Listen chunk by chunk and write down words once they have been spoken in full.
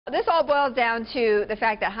This all boils down to the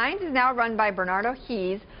fact that Heinz is now run by Bernardo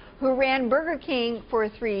Hees, who ran Burger King for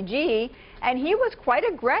 3G, and he was quite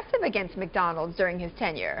aggressive against McDonald's during his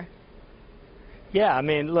tenure. Yeah, I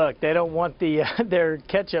mean, look, they don't want their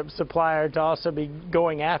ketchup supplier to also be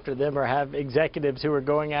going after them or have executives who were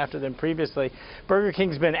going after them previously. Burger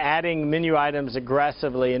King's been adding menu items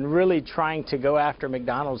aggressively and really trying to go after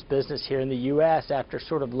McDonald's business here in the U.S. after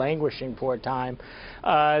sort of languishing for a time.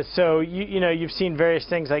 So, you know, you've seen various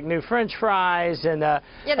things like new French fries and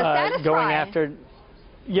going after...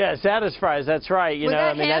 Yeah, Status Fries, that's right. You know,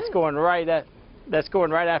 I mean, that's going right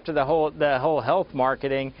after the whole health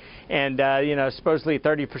marketing, and you know, supposedly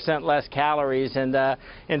 30% less calories, and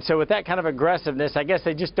so with that kind of aggressiveness, I guess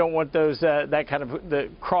they just don't want those that kind of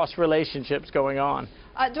the cross relationships going on.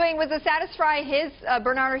 Duane, was the Status Fry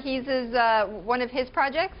Bernardo Hees's one of his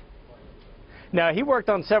projects? No, he worked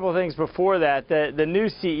on several things before that. The new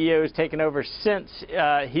CEO has taken over since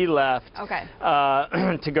he left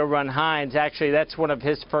to go run Heinz. Actually, that's one of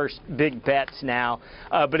his first big bets now.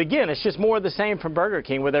 But again, it's just more of the same from Burger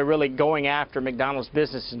King, where they're really going after McDonald's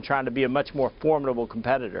business and trying to be a much more formidable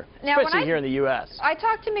competitor, now, especially here in the U.S. I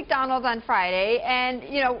talked to McDonald's on Friday, and,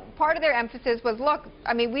 you know, part of their emphasis was, look,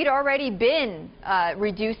 I mean, we'd already been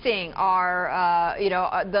reducing our, you know,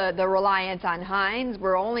 the reliance on Heinz.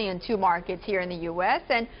 We're only in 2 markets here in the U.S.,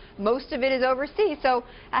 and most of it is overseas. So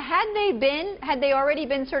had they already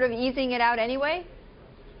been sort of easing it out anyway?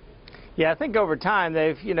 Yeah, I think over time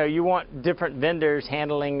you want different vendors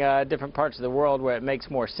handling different parts of the world where it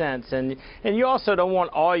makes more sense, and you also don't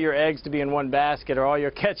want all your eggs to be in one basket or all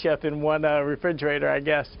your ketchup in one refrigerator, I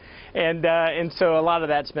guess. And so a lot of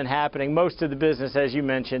that's been happening. Most of the business, as you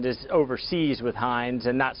mentioned, is overseas with Heinz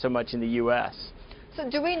and not so much in the U.S. So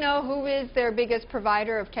do we know who is their biggest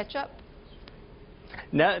provider of ketchup?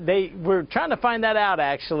 No, we're trying to find that out,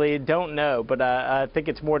 actually. Don't know, but I think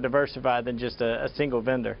it's more diversified than just a single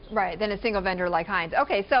vendor. Right, than a single vendor like Heinz.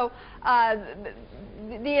 Okay, so I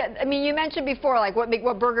mean, you mentioned before, like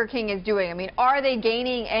what Burger King is doing. I mean, are they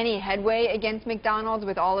gaining any headway against McDonald's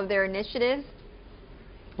with all of their initiatives?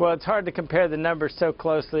 Well, it's hard to compare the numbers so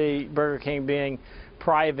closely, Burger King being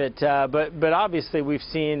private, but obviously we've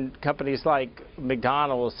seen companies like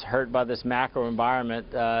McDonald's hurt by this macro environment.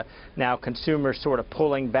 Now consumers sort of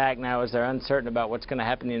pulling back now as they're uncertain about what's going to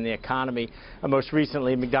happen in the economy. Most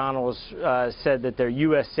recently, McDonald's said that their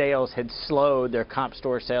U.S. sales had slowed, their comp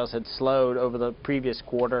store sales had slowed over the previous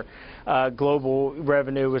quarter. Global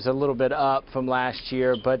revenue was a little bit up from last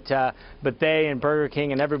year, but they and Burger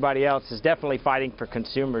King and everybody else is definitely fighting for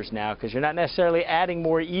consumers now, because you're not necessarily adding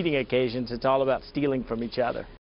more eating occasions. It's all about stealing from each other.